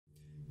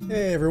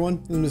Hey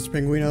everyone, this is Mr.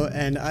 Penguino,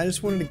 and I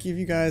just wanted to give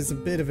you guys a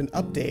bit of an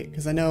update,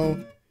 because I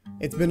know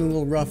it's been a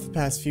little rough the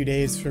past few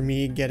days for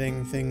me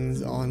getting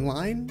things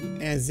online,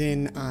 as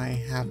in I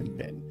haven't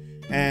been.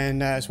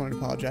 And I just wanted to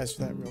apologize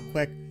for that real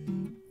quick,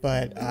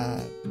 but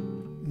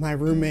my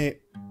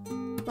roommate,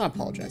 not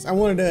apologize, I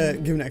wanted to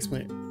give an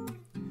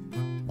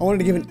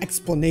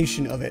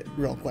explanation of it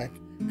real quick,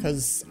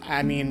 because,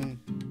 I mean,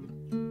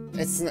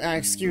 it's an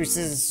excuse,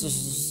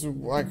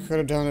 I could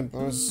have done it,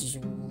 but it's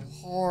just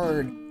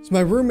hard. So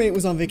my roommate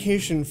was on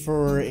vacation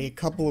for a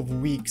couple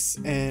of weeks,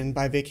 and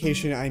by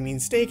vacation I mean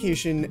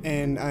staycation,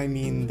 and I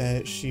mean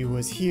that she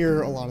was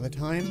here a lot of the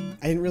time.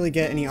 I didn't really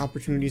get any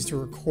opportunities to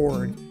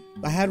record.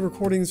 I had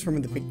recordings from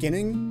the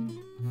beginning,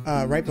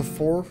 right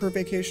before her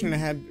vacation, and I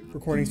had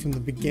recordings from the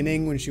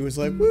beginning when she was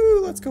like, woo,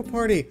 let's go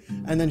party,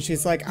 and then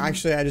she's like,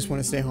 actually I just want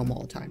to stay home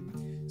all the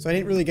time. So I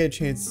didn't really get a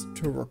chance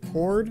to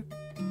record,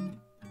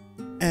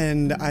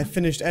 and I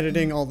finished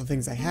editing all the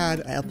things I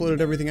had, I uploaded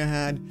everything I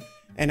had,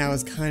 and I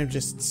was kind of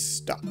just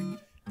stuck.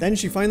 Then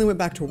she finally went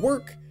back to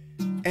work,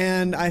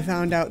 and I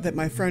found out that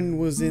my friend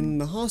was in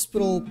the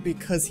hospital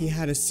because he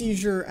had a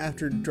seizure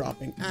after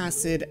dropping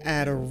acid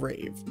at a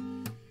rave.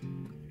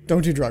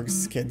 Don't do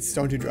drugs, kids,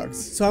 don't do drugs.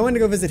 So I went to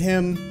go visit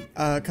him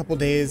a couple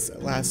days,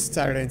 last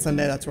Saturday and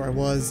Sunday, that's where I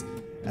was.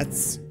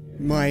 That's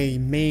my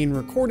main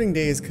recording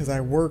days because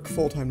I work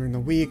full-time during the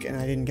week, and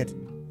I didn't get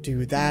to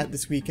do that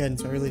this weekend,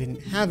 so I really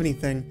didn't have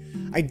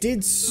anything. I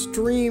did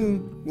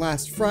stream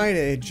last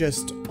Friday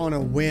just on a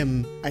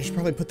whim. I should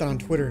probably put that on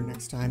Twitter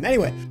next time.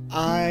 Anyway,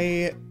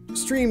 I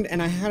streamed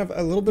and I had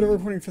a little bit of a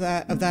recording for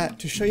that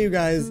to show you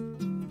guys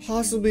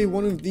possibly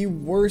one of the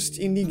worst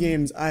indie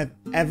games I've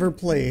ever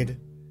played.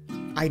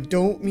 I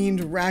don't mean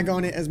to rag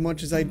on it as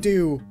much as I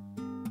do,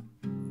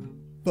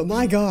 but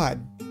my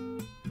god,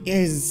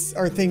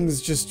 are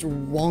things just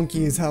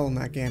wonky as hell in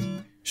that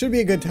game. Should be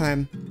a good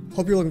time.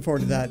 Hope you're looking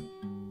forward to that.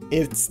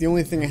 It's the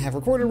only thing I have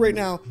recorded right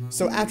now,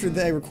 so after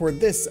I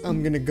record this,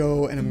 I'm gonna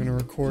go and I'm gonna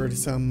record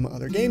some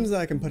other games that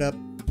I can put up,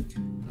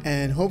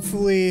 and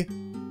hopefully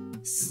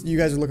you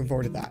guys are looking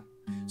forward to that.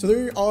 So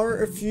there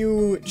are a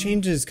few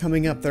changes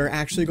coming up that are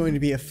actually going to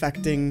be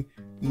affecting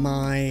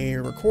my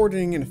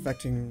recording and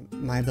affecting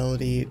my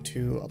ability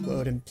to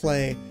upload and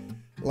play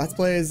Let's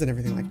Plays and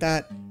everything like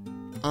that.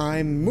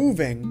 I'm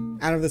moving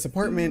out of this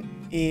apartment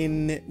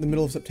in the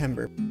middle of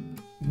September.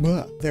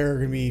 There are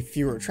going to be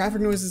fewer traffic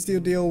noises to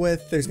deal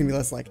with, there's going to be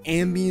less like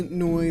ambient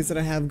noise that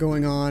I have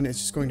going on, it's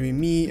just going to be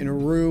me in a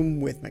room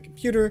with my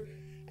computer,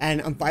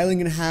 and I'm finally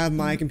going to have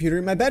my computer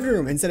in my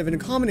bedroom instead of in a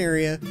common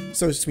area,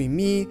 so it's just going to be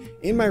me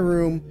in my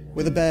room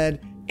with a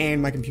bed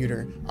and my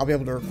computer. I'll be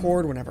able to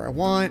record whenever I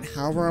want,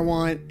 however I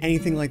want,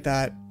 anything like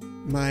that.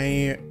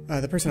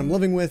 The person I'm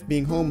living with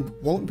being home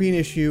won't be an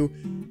issue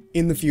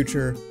in the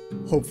future,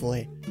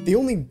 hopefully. The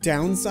only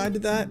downside to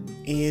that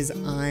is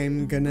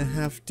I'm gonna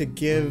have to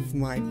give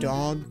my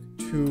dog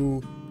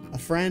to a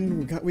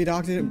friend. We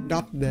adopted him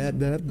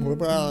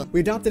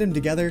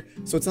together,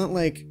 so it's not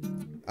like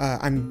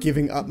I'm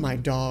giving up my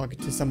dog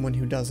to someone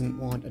who doesn't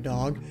want a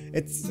dog.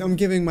 I'm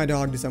giving my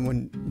dog to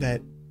someone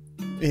that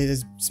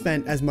has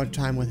spent as much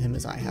time with him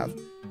as I have.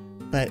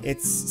 But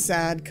it's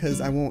sad because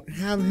I won't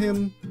have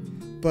him,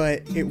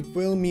 but it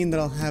will mean that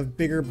I'll have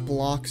bigger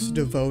blocks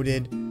of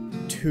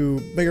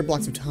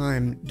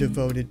time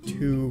devoted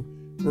to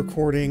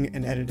recording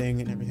and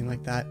editing and everything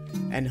like that,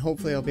 and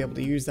hopefully I'll be able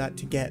to use that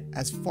to get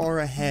as far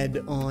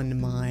ahead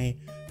on my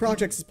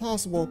projects as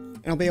possible,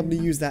 and I'll be able to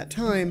use that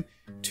time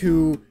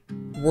to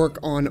work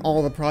on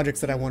all the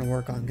projects that I want to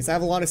work on, because I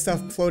have a lot of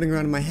stuff floating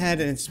around in my head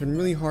and it's been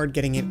really hard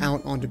getting it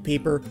out onto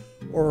paper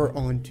or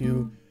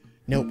onto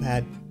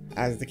Notepad,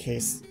 as the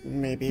case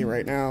may be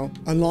right now.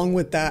 Along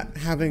with that,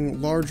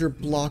 having larger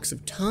blocks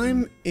of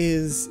time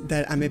is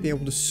that I may be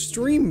able to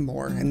stream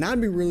more, and that'd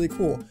be really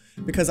cool,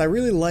 because I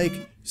really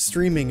like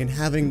streaming and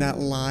having that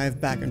live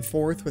back and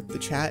forth with the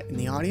chat and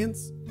the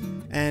audience.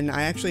 And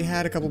I actually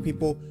had a couple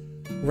people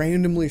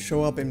randomly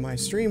show up in my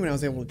stream and I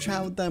was able to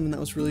chat with them, and that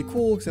was really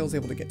cool because I was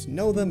able to get to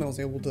know them, I was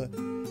able to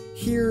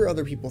hear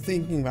other people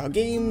thinking about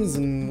games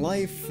and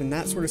life and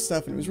that sort of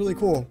stuff, and it was really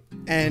cool.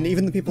 And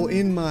even the people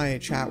in my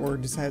chat were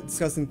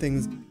discussing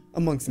things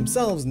amongst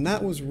themselves, and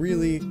that was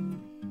really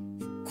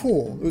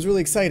cool. It was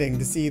really exciting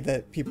to see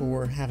that people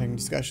were having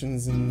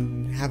discussions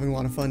and having a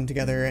lot of fun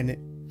together, and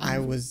I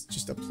was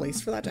just a place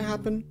for that to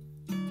happen.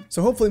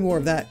 So hopefully more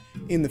of that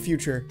in the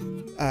future.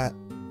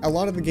 A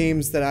lot of the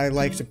games that I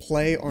like to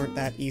play aren't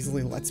that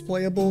easily Let's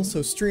Playable,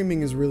 so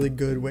streaming is a really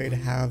good way to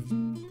have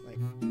like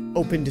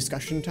open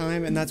discussion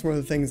time, and that's one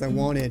of the things I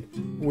wanted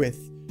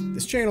with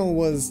this channel,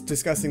 was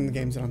discussing the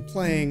games that I'm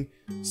playing,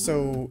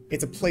 so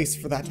it's a place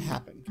for that to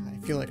happen.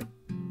 I feel like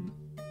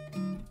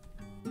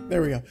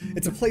there we go.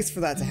 It's a place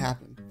for that to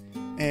happen.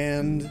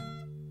 And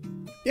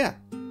yeah,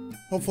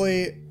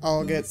 hopefully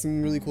I'll get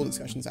some really cool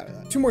discussions out of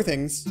that. Two more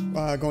things,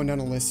 going down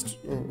a list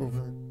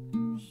over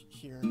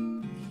here.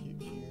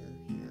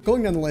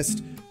 Going down the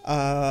list,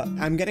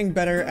 I'm getting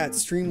better at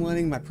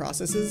streamlining my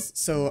processes,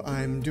 so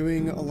I'm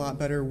doing a lot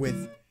better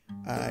with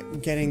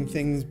getting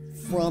things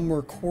from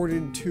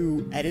recorded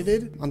to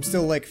edited. I'm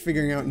still like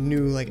figuring out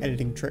new like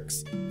editing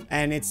tricks,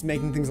 and it's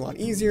making things a lot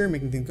easier,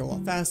 making things go a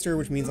lot faster,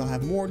 which means I'll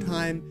have more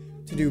time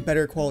to do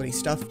better quality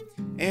stuff.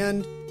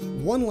 And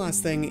one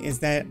last thing is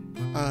that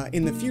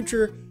in the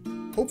future,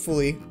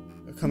 hopefully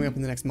coming up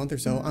in the next month or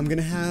so, I'm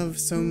gonna have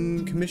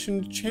some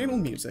commissioned channel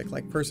music,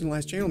 like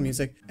personalized channel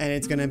music, and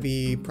it's gonna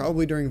be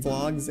probably during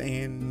vlogs,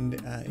 and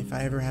if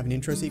I ever have an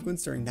intro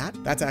sequence during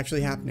that's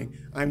actually happening.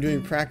 I'm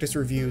doing practice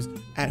reviews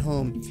at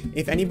home.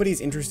 If anybody's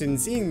interested in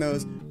seeing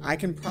those, I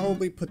can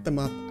probably put them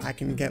up. I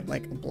can get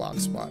like a blog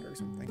spot or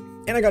something.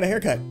 And I got a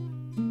haircut.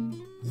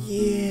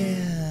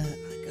 Yeah,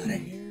 I got a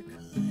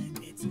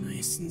haircut. It's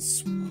nice and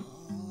suave.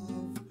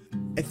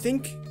 I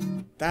think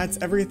that's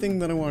everything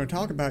that I want to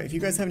talk about. If you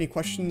guys have any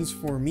questions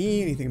for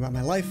me, anything about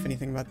my life,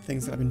 anything about the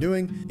things that I've been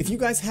doing, if you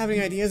guys have any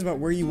ideas about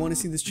where you want to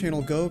see this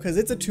channel go, because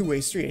it's a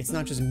two-way street. It's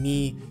not just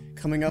me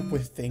coming up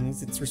with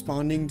things, it's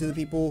responding to the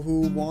people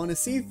who want to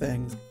see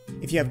things.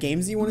 If you have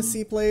games you want to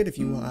see played, if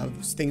you have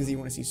things that you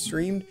want to see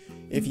streamed,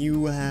 if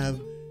you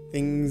have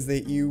things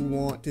that you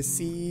want to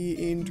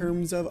see in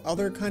terms of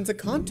other kinds of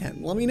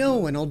content, let me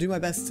know and I'll do my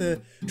best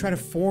to try to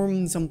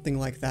form something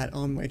like that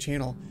on my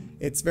channel.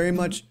 It's very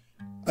much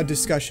a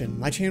discussion.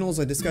 My channel is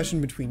a discussion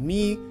between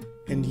me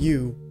and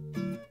you.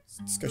 It's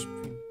a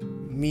discussion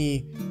between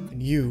me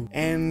and you.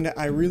 And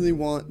I really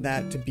want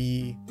that to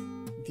be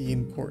the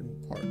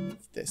important part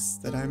of this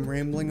that I'm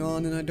rambling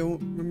on and I don't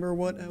remember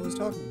what I was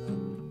talking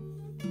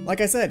about. Like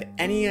I said,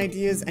 any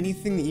ideas,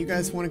 anything that you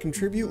guys want to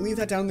contribute, leave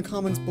that down in the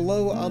comments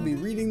below. I'll be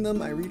reading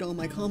them. I read all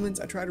my comments.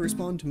 I try to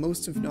respond to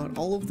most, if not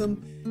all of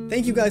them.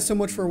 Thank you guys so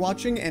much for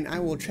watching, and I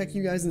will check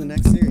you guys in the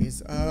next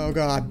series. Oh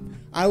god.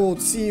 I will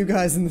see you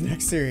guys in the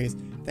next series.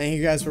 Thank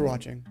you guys for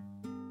watching.